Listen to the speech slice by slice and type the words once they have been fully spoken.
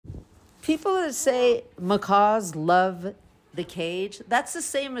People that say macaws love the cage, that's the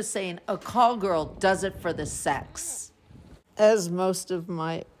same as saying a call girl does it for the sex. As most of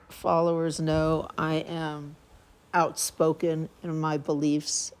my followers know, I am outspoken in my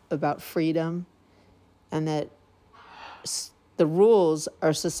beliefs about freedom, and that the rules,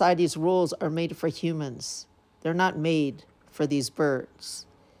 our society's rules, are made for humans. They're not made for these birds.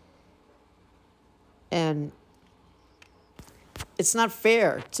 And it's not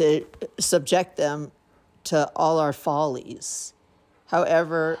fair to subject them to all our follies.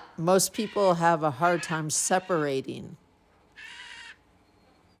 However, most people have a hard time separating.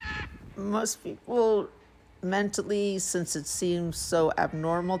 Most people mentally, since it seems so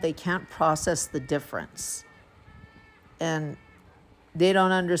abnormal, they can't process the difference. And they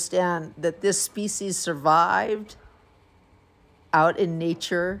don't understand that this species survived out in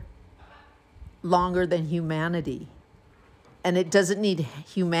nature longer than humanity. And it doesn't need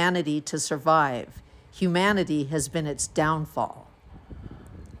humanity to survive. Humanity has been its downfall.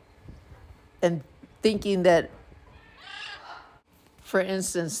 And thinking that, for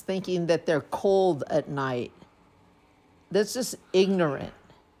instance, thinking that they're cold at night, that's just ignorant.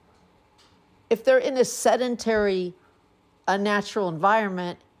 If they're in a sedentary, unnatural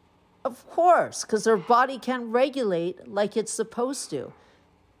environment, of course, because their body can regulate like it's supposed to.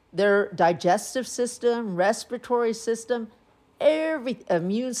 Their digestive system, respiratory system,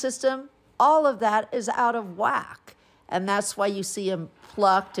 immune system, all of that is out of whack. And that's why you see them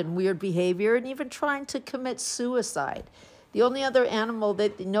plucked and weird behavior and even trying to commit suicide. The only other animal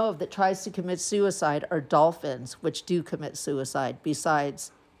that they know of that tries to commit suicide are dolphins, which do commit suicide,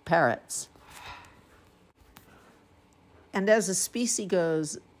 besides parrots. And as a species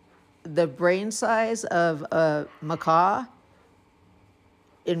goes, the brain size of a macaw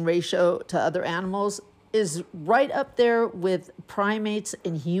in ratio to other animals is right up there with primates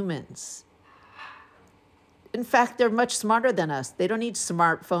and humans. In fact, they're much smarter than us. They don't need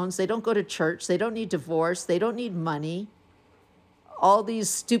smartphones. They don't go to church. They don't need divorce. They don't need money. All these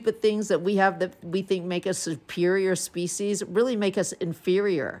stupid things that we have that we think make us superior species really make us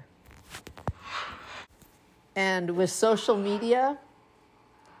inferior. And with social media,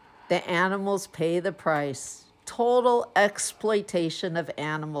 the animals pay the price. Total exploitation of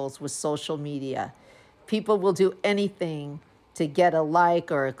animals with social media. People will do anything to get a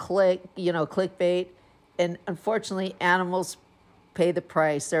like or a click, clickbait. And unfortunately, animals pay the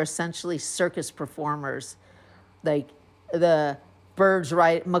price. They're essentially circus performers. Like the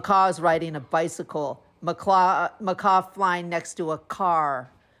macaws riding a bicycle, macaw flying next to a car.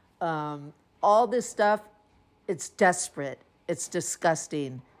 All this stuff, it's desperate. It's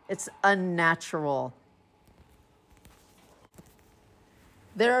disgusting. It's unnatural.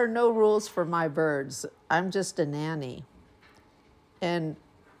 There are no rules for my birds. I'm just a nanny. And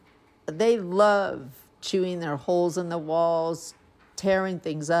they love chewing their holes in the walls, tearing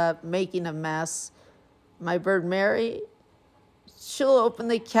things up, making a mess. My bird Mary, she'll open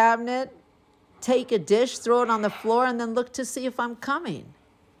the cabinet, take a dish, throw it on the floor, and then look to see if I'm coming.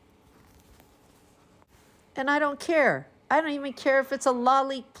 And I don't care. I don't even care if it's a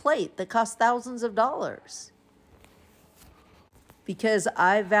lolly plate that costs thousands of dollars. Because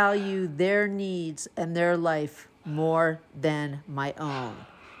I value their needs and their life more than my own.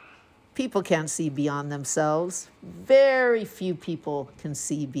 People can't see beyond themselves. Very few people can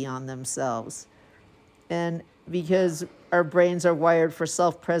see beyond themselves. And because our brains are wired for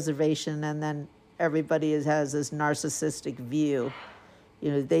self-preservation, and then everybody has this narcissistic view.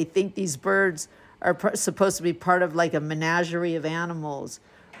 They think these birds are supposed to be part of like a menagerie of animals.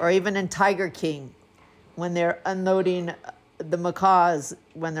 Or even in Tiger King, when they're unloading the macaws,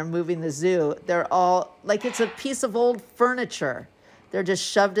 when they're moving the zoo, they're all like it's a piece of old furniture. They're just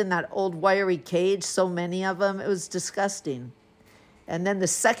shoved in that old wiry cage, so many of them. It was disgusting. And then the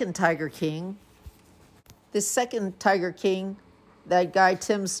second Tiger King, that guy,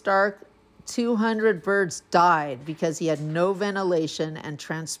 Tim Stark, 200 birds died because he had no ventilation and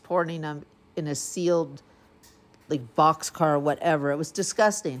transporting them in a sealed like boxcar or whatever. It was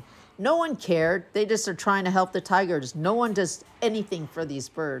disgusting. No one cared. They just are trying to help the tigers. No one does anything for these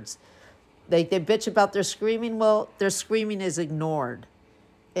birds. They bitch about their screaming. Well, their screaming is ignored.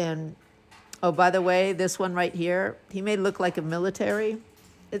 And, oh, by the way, this one right here, he may look like a military.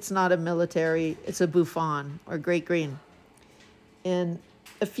 It's not a military. It's a bouffon or great green. And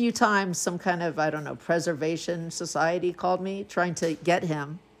a few times some kind of, preservation society called me trying to get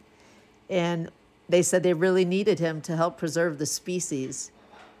him. And they said they really needed him to help preserve the species.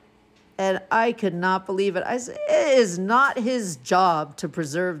 And I could not believe it. I said, it is not his job to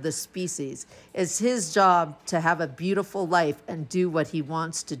preserve the species. It's his job to have a beautiful life and do what he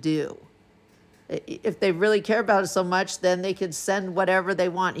wants to do. If they really care about it so much, then they could send whatever they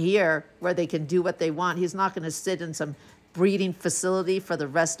want here where they can do what they want. He's not going to sit in some breeding facility for the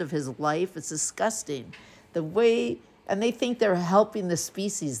rest of his life. It's disgusting. And they think they're helping the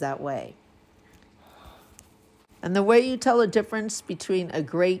species that way. And the way you tell a difference between a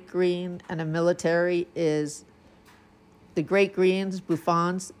great green and a military is the great greens,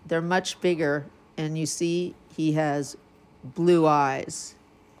 bouffants, they're much bigger, and you see he has blue eyes.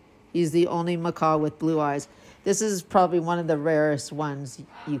 He's the only macaw with blue eyes. This is probably one of the rarest ones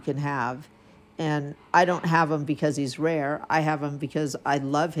you can have. And I don't have him because he's rare. I have him because I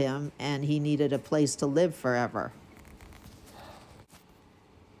love him and he needed a place to live forever.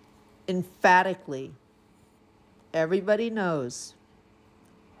 Emphatically, everybody knows,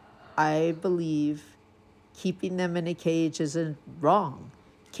 I believe keeping them in a cage isn't wrong.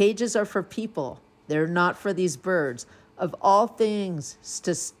 Cages are for people. They're not for these birds. Of all things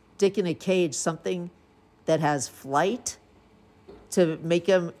to stick in a cage, something that has flight, to make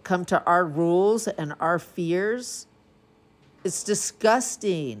them come to our rules and our fears, it's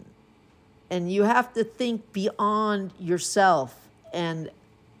disgusting. And you have to think beyond yourself and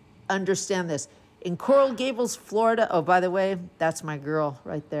understand this. In Coral Gables, Florida, oh, by the way, that's my girl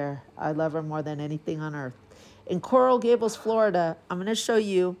right there. I love her more than anything on earth. In Coral Gables, Florida, I'm going to show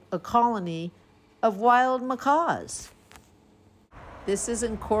you a colony of wild macaws. This is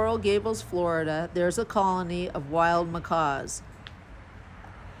in Coral Gables, Florida. There's a colony of wild macaws.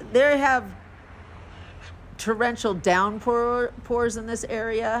 They have torrential downpours in this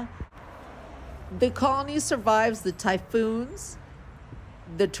area. The colony survives the typhoons,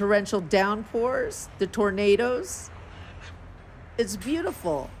 the torrential downpours, the tornadoes. It's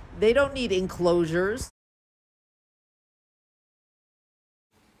beautiful. They don't need enclosures.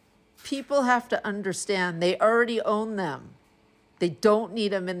 People have to understand they already own them. They don't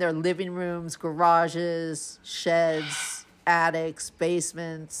need them in their living rooms, garages, sheds, attics,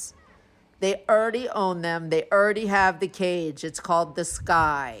 basements. They already own them. They already have the cage. It's called the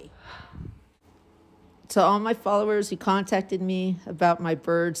Sky. To all my followers who contacted me about my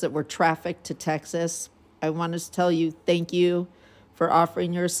birds that were trafficked to Texas, I want to tell you thank you for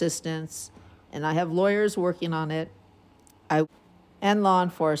offering your assistance. And I have lawyers working on it and law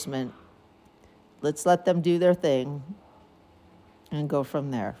enforcement. Let's let them do their thing and go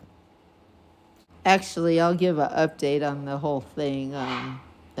from there. Actually, I'll give an update on the whole thing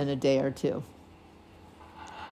in a day or two.